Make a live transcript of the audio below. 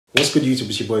What's good YouTube,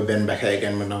 it's your boy Ben back here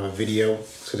again with another video.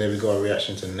 Today we got a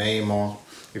reaction to Neymar.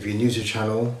 If you're new to the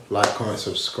channel, like, comment,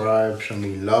 subscribe, show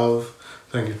me love.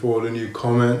 Thank you for all the new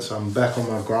comments. I'm back on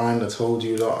my grind, I told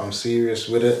you that I'm serious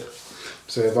with it.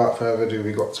 So without further ado,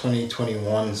 we got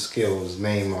 2021 skills,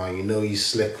 Neymar. You know he's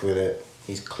slick with it,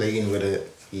 he's clean with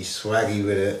it, he's swaggy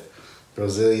with it.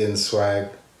 Brazilian swag.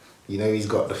 You know he's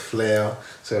got the flair.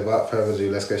 So without further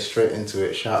ado, let's get straight into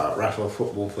it. Shout out Rafael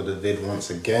Football for the vid once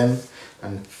again.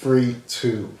 And 3,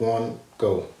 2, 1,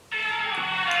 go.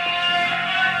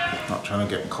 Not trying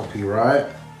to get copyright.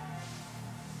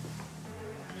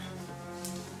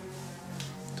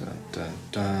 Dun, dun,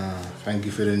 dun. Thank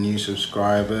you for the new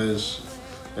subscribers.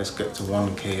 Let's get to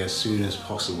 1K as soon as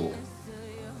possible.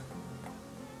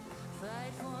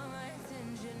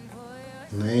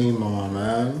 Neymar,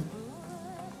 man.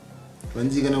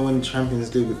 When's he gonna win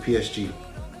Champions League with PSG?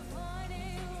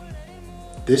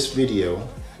 This video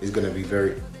is gonna be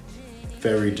very,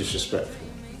 very disrespectful.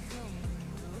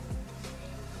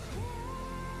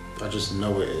 I just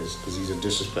know it is, because he's a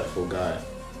disrespectful guy.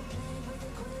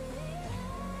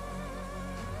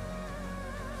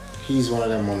 He's one of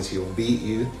them ones, he'll beat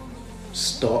you,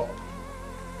 stop,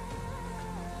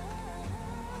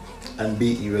 and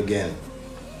beat you again.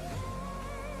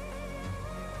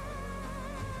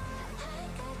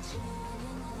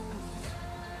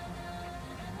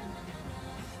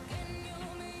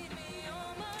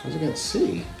 I was against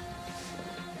C.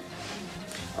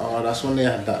 Oh, that's when they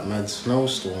had that mad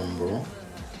snowstorm, bro.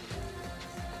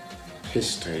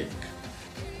 Piss take.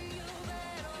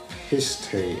 Piss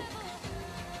take.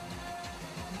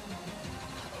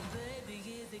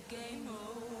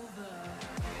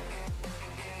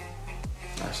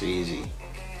 That's easy.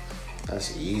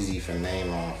 That's easy for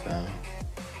Neymar, fam.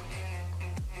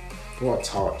 What a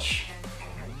touch.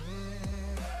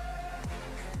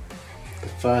 The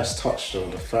first touch though,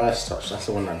 that's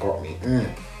the one that got me.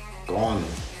 Gone.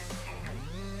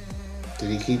 Did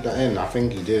he keep that in? I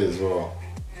think he did as well.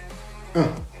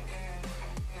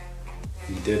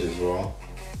 He did as well.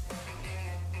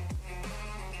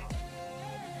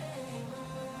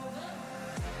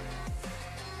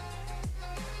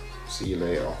 See you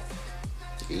later.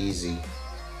 Easy.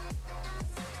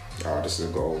 Oh, this is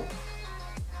a goal.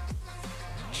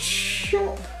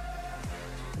 Shot.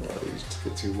 Oh, he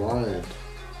took it too wide.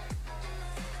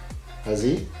 Has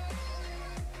he?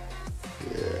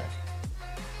 Yeah.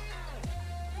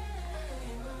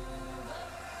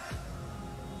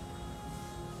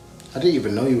 I didn't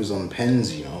even know he was on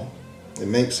pens, you know. It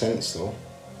makes sense though.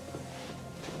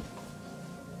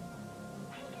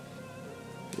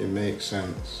 It makes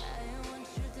sense.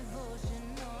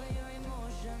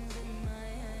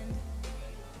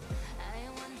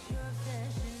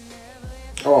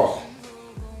 Oh,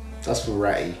 that's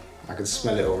Verratti. I can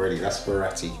smell it already. That's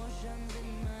Verratti.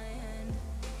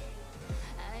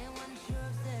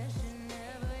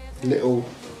 Little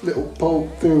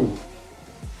poke through.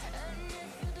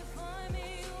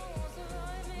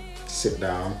 Sit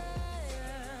down.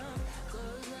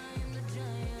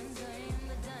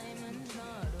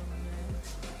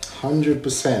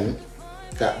 %,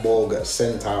 that ball gets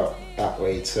sent out that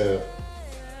way to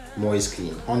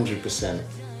Moiskin. 100%.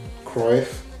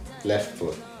 Cruyff, left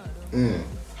foot.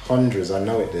 Hundreds, I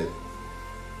know it did.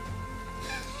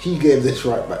 He gave this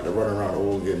right back to run around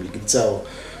all game. You could tell.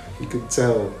 You could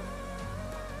tell.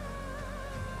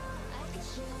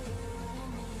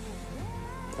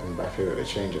 Mbappe with a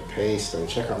change of pace though.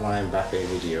 Check out my Mbappe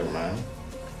video, man.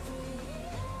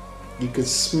 You could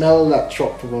smell that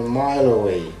chop from a mile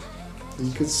away.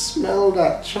 You could smell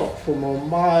that chop from a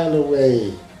mile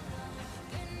away.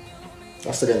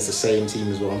 That's against the same team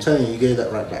as well. I'm telling you, you gave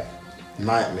that right back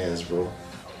nightmares, bro.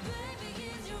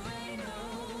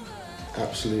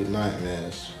 Absolute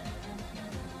nightmares.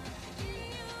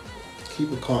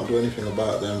 Keeper can't do anything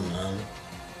about them, man.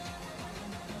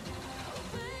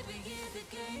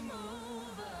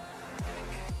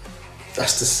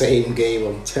 That's the same game.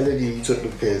 I'm telling you, he took the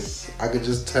piss. I could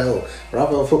just tell.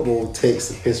 Rafael Football takes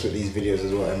the piss with these videos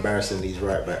as well, embarrassing these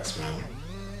right backs, man.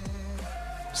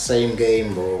 Same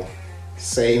game, bro.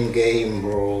 Same game,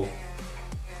 bro.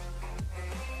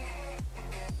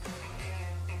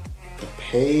 The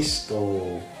pace,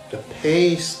 though. The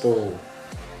pace, though.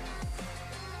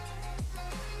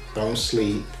 Don't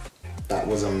sleep. That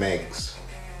was a Megs.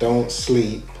 Don't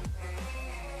sleep.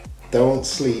 Don't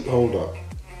sleep. Hold up.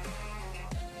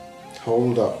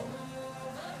 Hold up.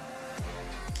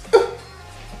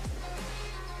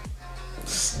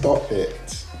 Stop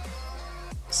it.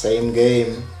 Same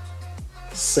game.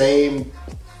 Same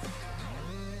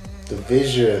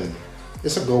division.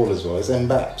 It's a goal as well. It's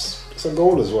Mbappe's. It's a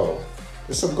goal as well.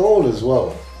 It's a goal as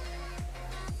well.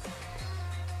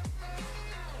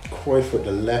 Cruyff with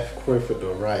the left, Cruyff with the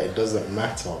right, it doesn't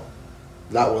matter.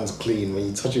 That one's clean. When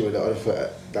you touch it with the other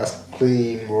foot, that's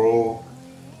clean, bro.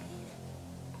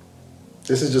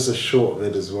 This is just a short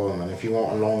vid as well, man. If you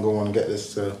want a longer one, get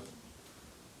this to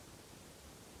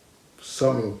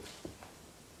something.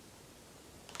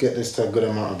 Get this to a good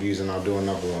amount of views and I'll do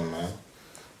another one, man.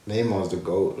 Neymar's the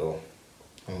GOAT though.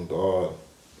 Oh God.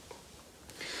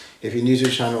 If you're new to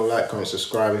the channel, like, comment,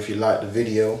 subscribe. If you like the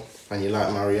video and you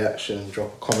like my reaction,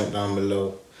 drop a comment down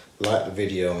below. Like the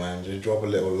video, man. Just drop a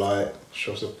little like.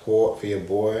 Show support for your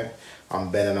boy. I'm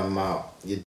Ben and I'm out.